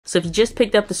So if you just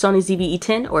picked up the Sony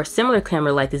ZV-E10 or a similar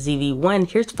camera like the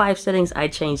ZV-1, here's 5 settings I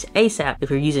changed ASAP if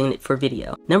you're using it for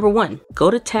video. Number 1,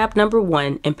 go to tab number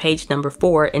 1 and page number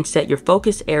 4 and set your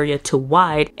focus area to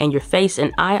wide and your face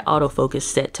and eye autofocus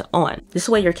set to on. This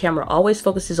way your camera always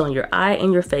focuses on your eye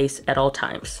and your face at all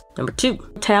times. Number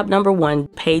 2, tab number 1,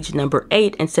 page number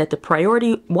 8 and set the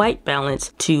priority white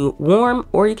balance to warm,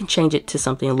 or you can change it to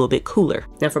something a little bit cooler.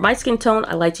 Now for my skin tone,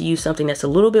 I like to use something that's a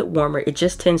little bit warmer. It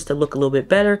just tends to look a little bit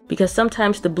better because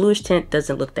sometimes the bluish tint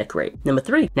doesn't look that great. Number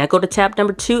 3, now go to tab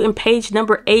number 2 and page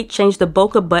number 8, change the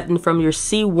bokeh button from your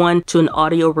C1 to an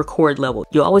audio record level.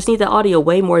 You always need the audio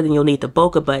way more than you'll need the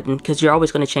bokeh button because you're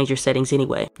always going to change your settings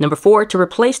anyway. Number 4, to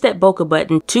replace that bokeh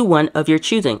button to one of your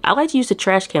choosing. I like to use the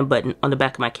trash can button on the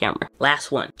back of my camera.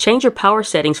 Last one, change your power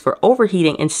settings for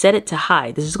overheating and set it to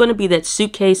high. This is going to be that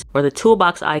suitcase or the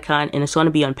toolbox icon, and it's going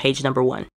to be on page number 1.